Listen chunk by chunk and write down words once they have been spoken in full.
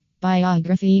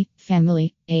Biography,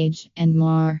 family, age, and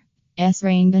more.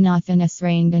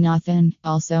 Ranganathan,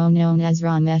 also known as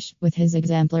Ramesh, with his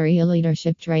exemplary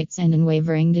leadership traits and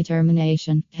unwavering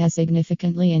determination, has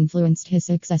significantly influenced his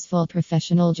successful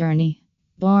professional journey.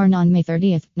 Born on May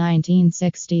 30,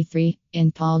 1963,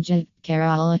 in Palja,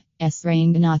 Kerala,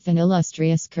 Ranganathan's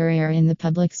illustrious career in the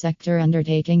public sector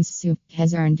undertakings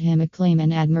has earned him acclaim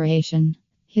and admiration.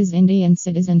 His Indian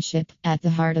citizenship, at the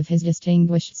heart of his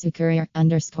distinguished career,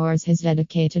 underscores his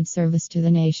dedicated service to the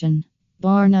nation.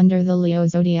 Born under the Leo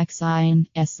zodiac sign,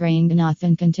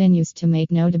 Ranganathan continues to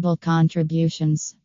make notable contributions.